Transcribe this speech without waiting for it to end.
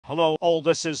Hello, all.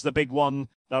 This is the big one.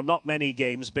 There are not many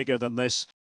games bigger than this.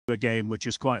 A game which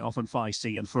is quite often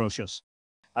feisty and ferocious.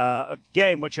 A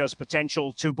game which has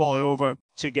potential to boil over,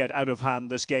 to get out of hand.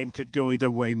 This game could go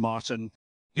either way, Martin.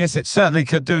 Yes, it certainly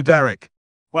could do, Derek.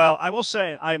 Well, I will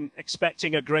say I'm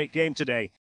expecting a great game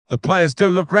today. The players do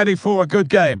look ready for a good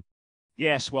game.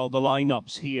 Yes, well, the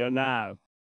lineup's here now.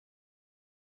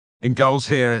 In goals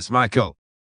here is Michael.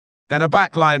 Then a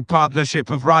backline partnership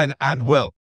of Ryan and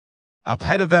Will. Up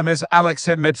ahead of them is Alex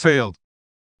in midfield.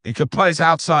 He could place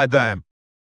outside them.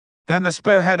 Then the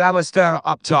spearhead Alistair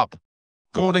up top.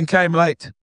 Gordon came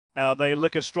late. They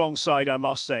look a strong side, I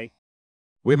must say.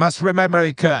 We must remember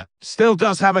Ika still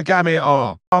does have a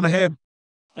cameo on him.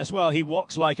 As well, he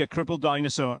walks like a crippled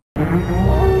dinosaur.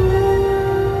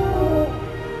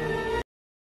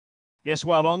 Yes,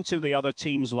 well, on to the other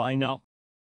team's lineup.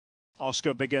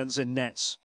 Oscar begins in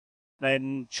nets.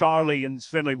 Then Charlie and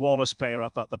Finlay Wallace pair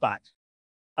up at the back.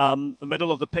 The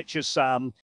middle of the pitch is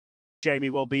Sam.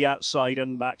 Jamie will be outside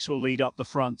and Max will lead up the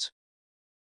front.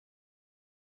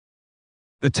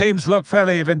 The teams look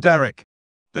fairly even, Derek.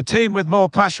 The team with more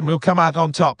passion will come out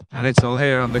on top. And it's all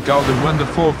here on the Golden Wonder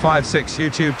 456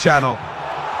 YouTube channel.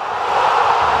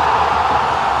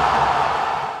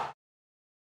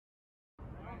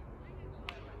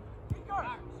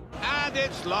 And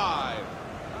it's live.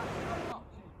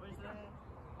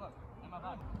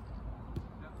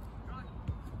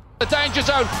 The danger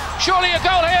zone. Surely a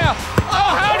goal here.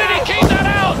 Oh, how did he keep that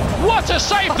out? What a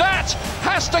save that!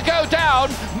 Has to go down,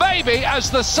 maybe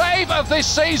as the save of this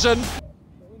season.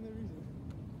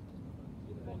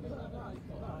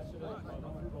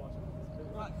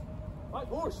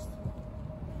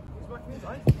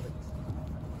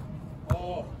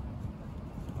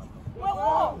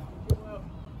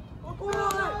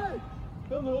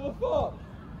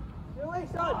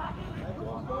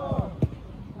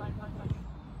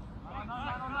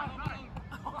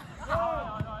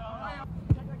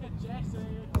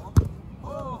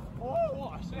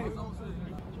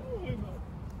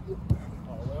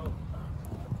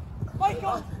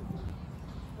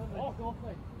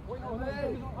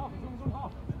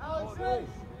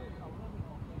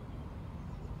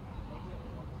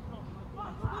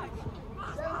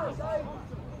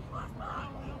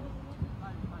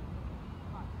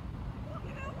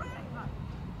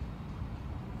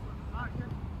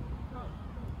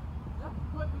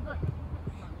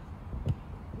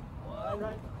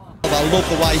 I love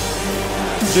the way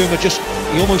Zuma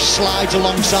he almost slides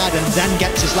alongside and then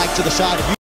gets his leg to the side.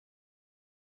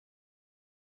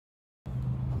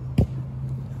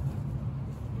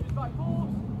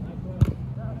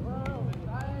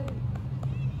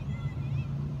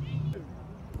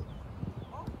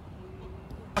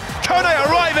 Kone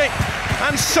arriving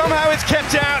and somehow it's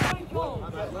kept out.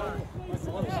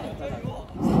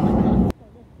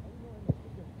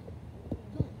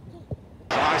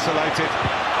 Isolated.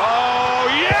 Oh,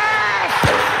 yes!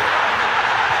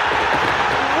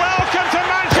 Welcome to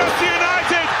Manchester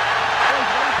United,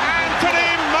 Anthony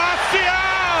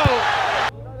Martial!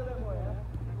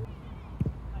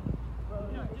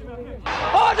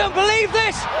 Oh, I don't believe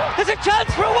this! There's a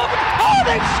chance for a woman! Oh,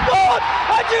 they've scored!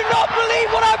 I do not believe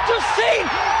what I've just seen!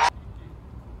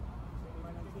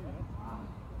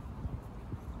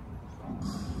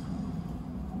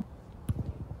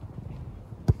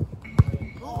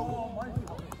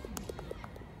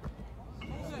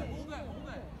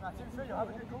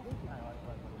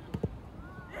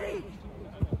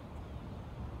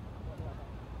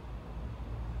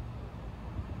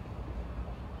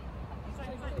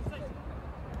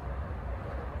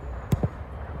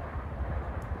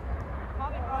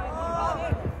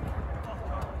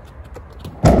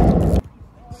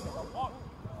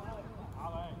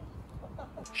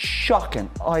 Shocking.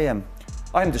 I am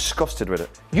disgusted with it.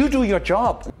 You do your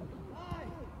job.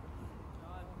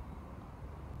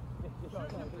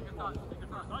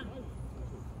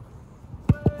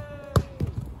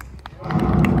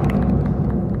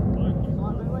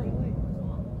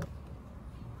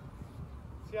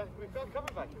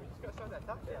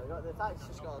 That's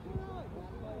disgusting!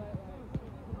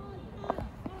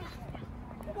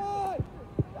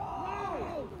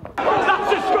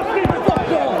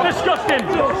 Disgusting!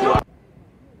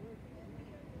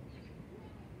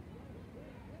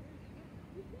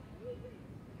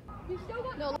 You still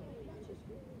got no.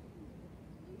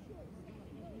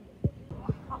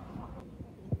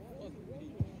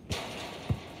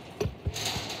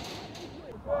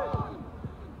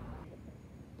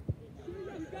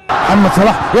 محمد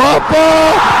صلاح وهوبا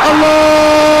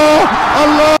الله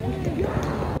الله.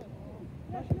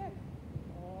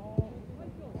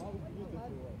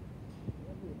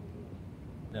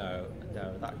 No. No,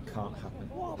 that can't happen.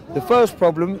 The first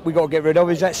problem we got to get rid of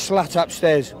is that slat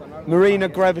upstairs. Marina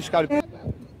Gravesco.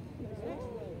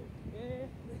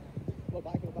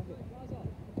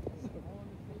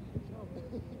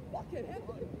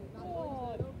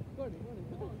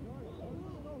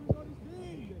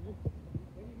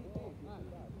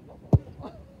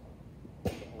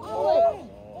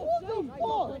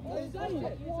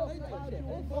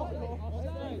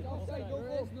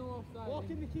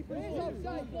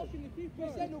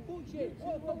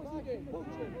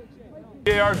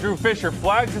 VAR Drew Fisher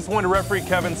flags this one to referee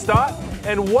Kevin Stott,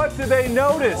 and what do they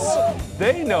notice?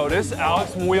 They notice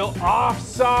Alex Mwil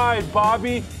offside,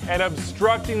 Bobby, and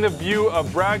obstructing the view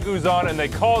of Brad Guzan, and they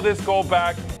call this goal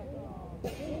back.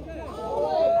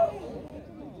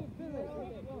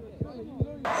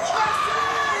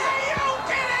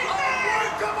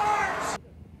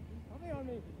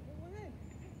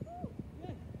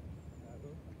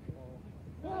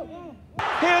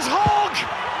 Here's Hogg!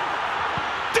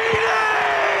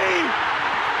 Deeney!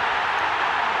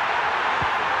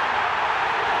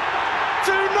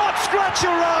 Do not scratch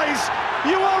your eyes!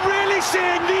 You are really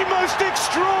seeing the most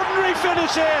extraordinary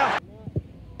finish here!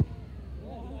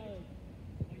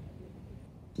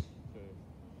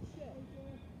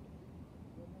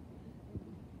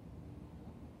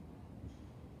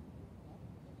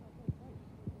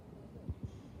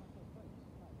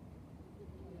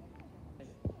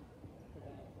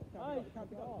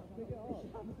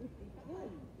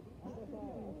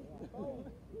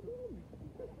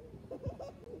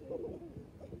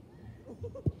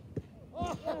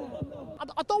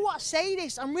 I don't want to say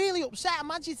this, I'm really upset,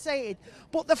 I'm agitated,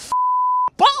 but the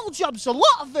bottle jobs, a lot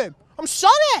of them. I'm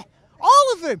sorry,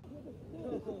 all of them.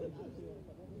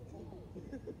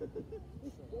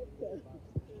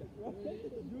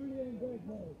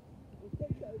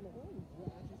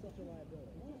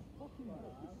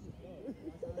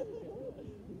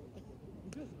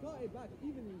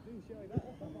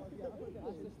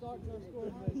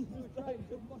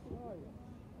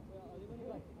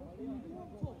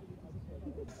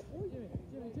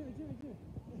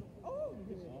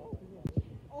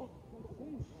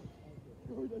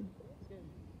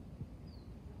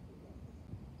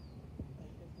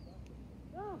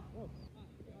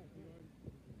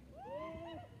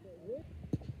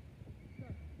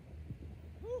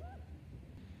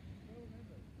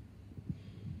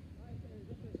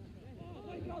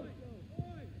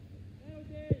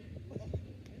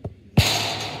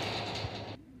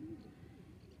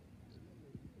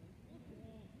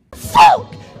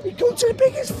 Fuck! You go to the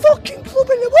biggest fucking club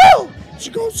in the world to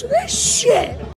go to this shit!